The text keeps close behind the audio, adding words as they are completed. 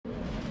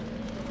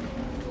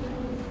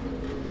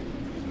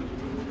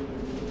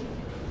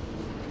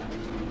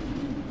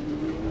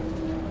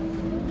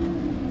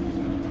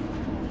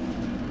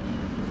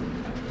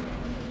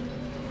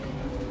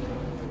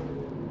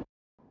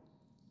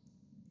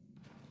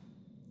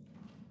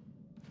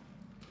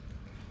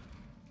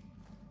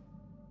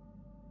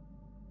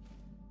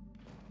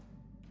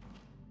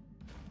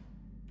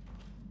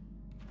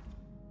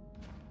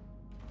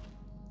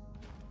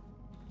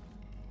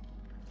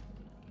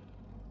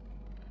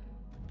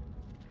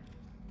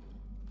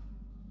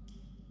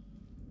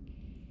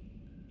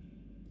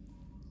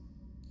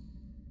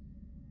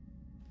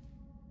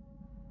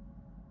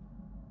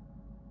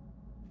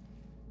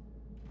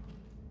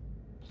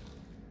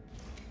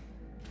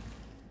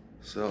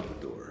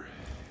Salvador.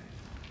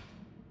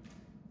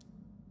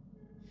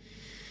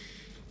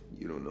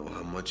 You don't know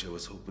how much I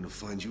was hoping to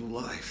find you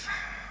alive.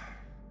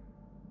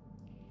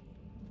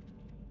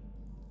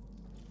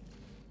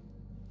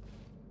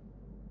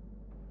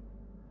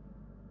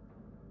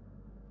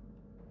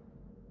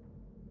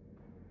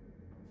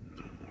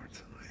 No more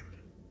time.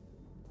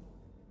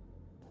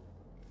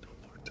 No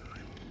more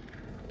time.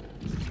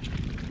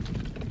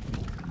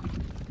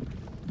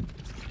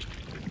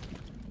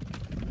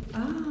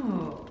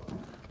 Oh.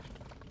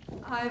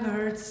 I've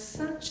heard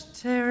such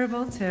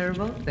terrible,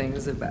 terrible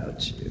things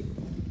about you.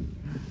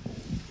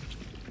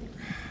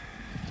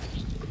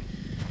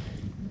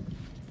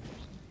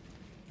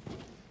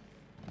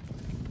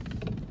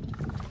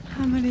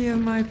 How many of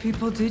my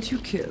people did you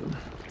kill,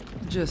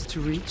 just to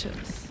reach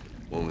us?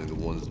 Only the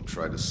ones that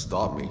tried to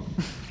stop me.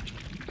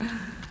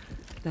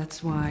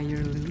 That's why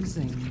you're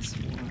losing this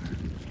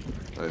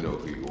war. I know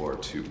who you are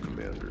too,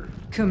 Commander.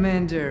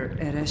 Commander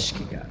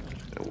Ereshkigal.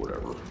 And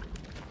whatever.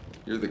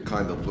 You're the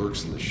kind that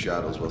lurks in the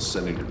shadows while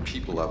sending your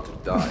people out to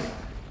die.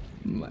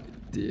 My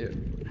dear,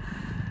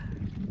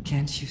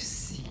 can't you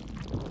see?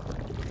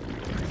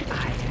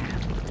 I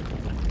am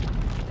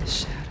the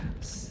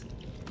shadows.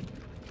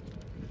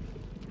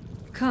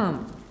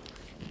 Come.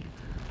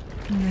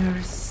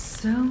 There's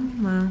so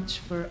much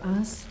for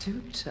us to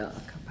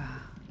talk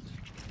about.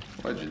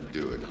 Why'd you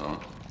do it, huh?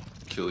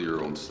 Kill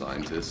your own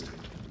scientist?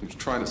 He was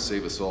trying to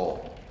save us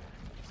all.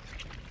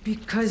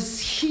 Because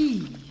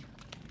he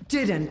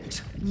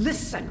didn't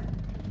listen.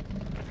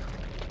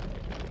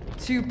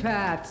 Two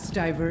paths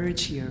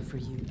diverge here for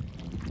you.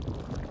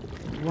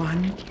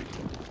 One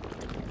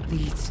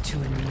leads to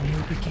a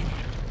new beginning.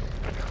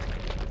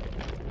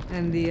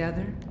 And the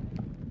other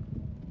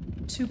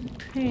to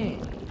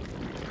pain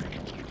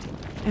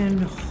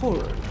and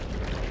horror.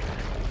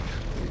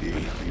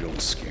 Lady, you don't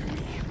scare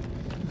me.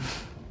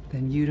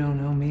 Then you don't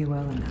know me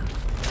well enough.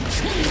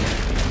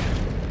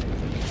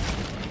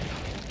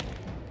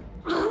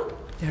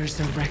 There's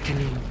a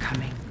reckoning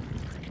coming.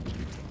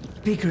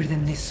 Bigger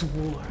than this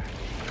war.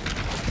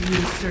 The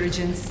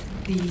insurgents,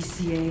 the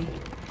ECA,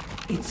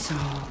 it's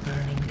all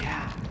burning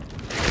down.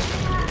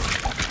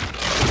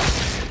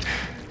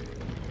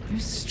 You're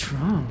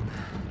strong.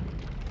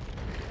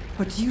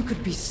 But you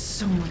could be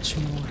so much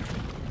more.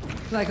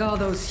 Like all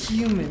those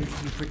humans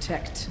you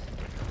protect.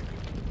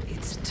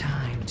 It's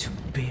time to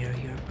bear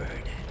your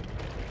burden.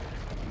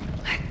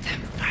 Let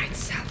them find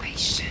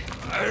salvation.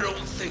 I don't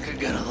think I'm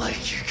gonna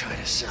like your kind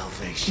of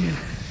salvation.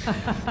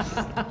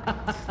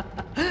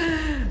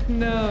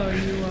 No,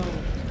 you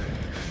won't.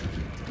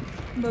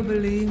 But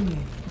believe me,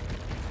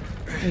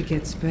 it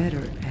gets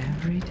better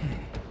every day.